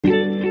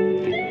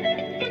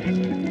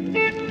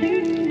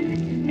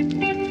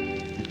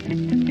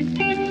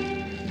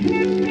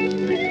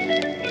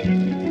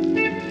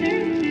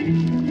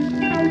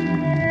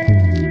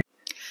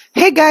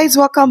Hi guys,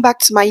 welcome back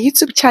to my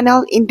YouTube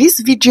channel. In this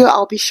video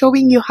I'll be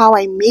showing you how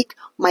I make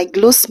my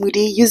glow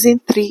smoothie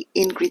using 3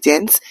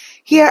 ingredients.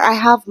 Here I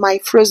have my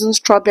frozen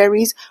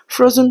strawberries,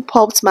 frozen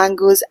pulped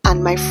mangoes,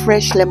 and my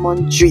fresh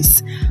lemon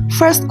juice.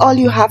 First, all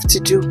you have to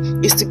do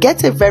is to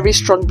get a very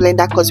strong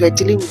blender because we're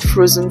dealing with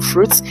frozen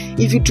fruits.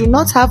 If you do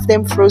not have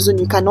them frozen,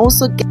 you can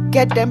also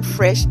get them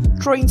fresh,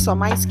 throw in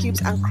some ice cubes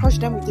and crush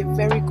them with a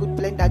very good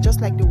blender, just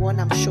like the one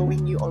I'm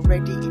showing you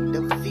already in the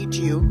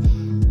video.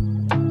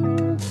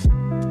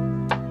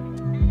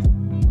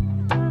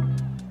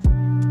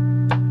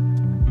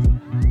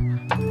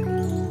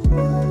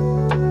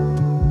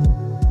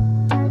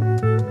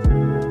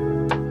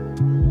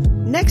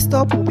 Next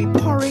up, we'll be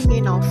pouring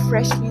in our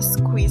freshly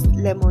squeezed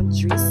lemon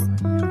juice.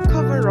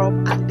 Cover up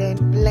and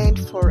then blend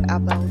for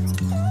about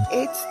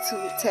 8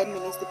 to 10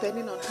 minutes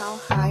depending on how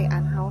high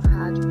and how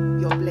hard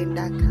your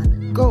blender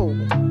can go.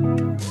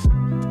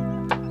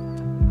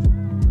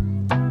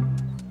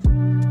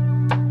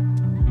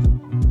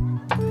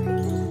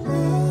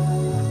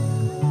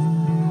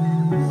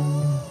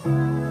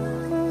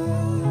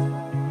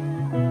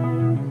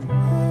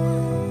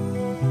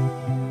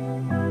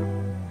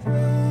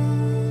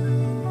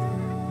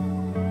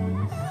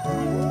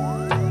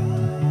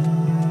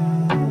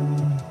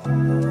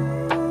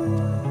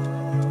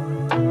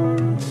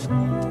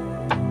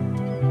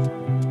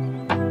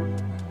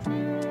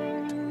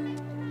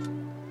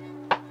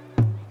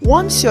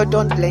 Once you're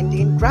done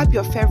blending, grab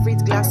your favorite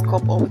glass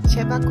cup or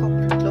whichever cup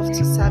you'd love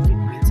to serve it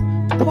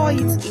with. Pour it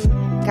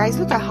in. Guys,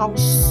 look at how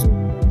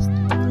smooth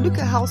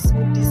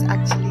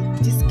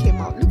this came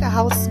out. Look at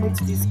how smooth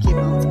this came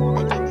out.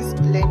 I mean, this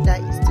blender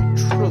is the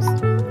truth.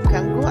 You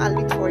can go and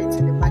look for it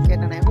in the market,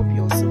 and I hope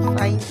you also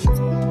find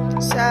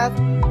it. Serve,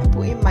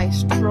 put in my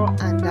straw,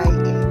 and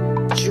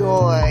I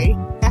enjoy.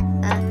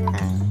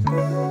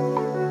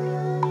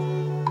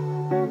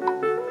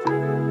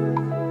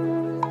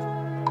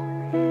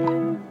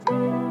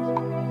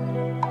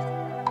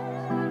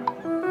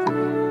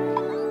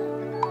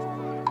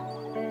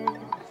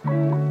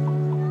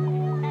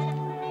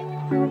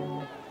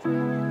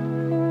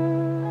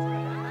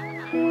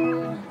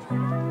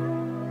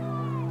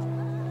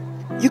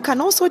 You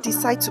can also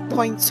decide to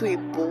pour into a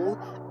bowl,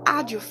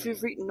 add your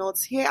favorite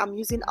nuts. Here I'm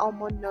using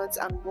almond nuts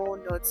and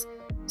walnuts.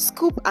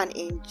 Scoop and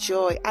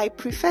enjoy. I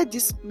prefer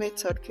this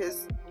method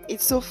because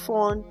it's so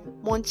fun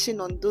munching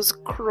on those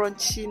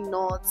crunchy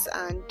nuts,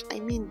 and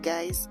I mean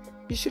guys,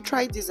 you should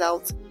try this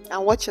out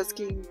and watch your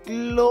skin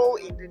glow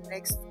in the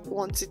next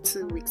 1 to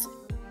 2 weeks.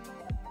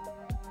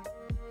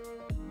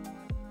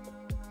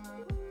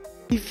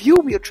 If you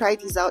will try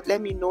this out,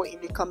 let me know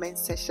in the comment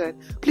section.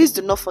 Please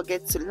do not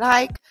forget to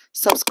like,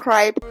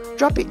 subscribe,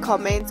 drop a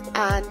comment,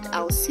 and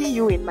I'll see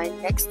you in my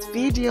next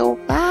video.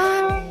 Bye.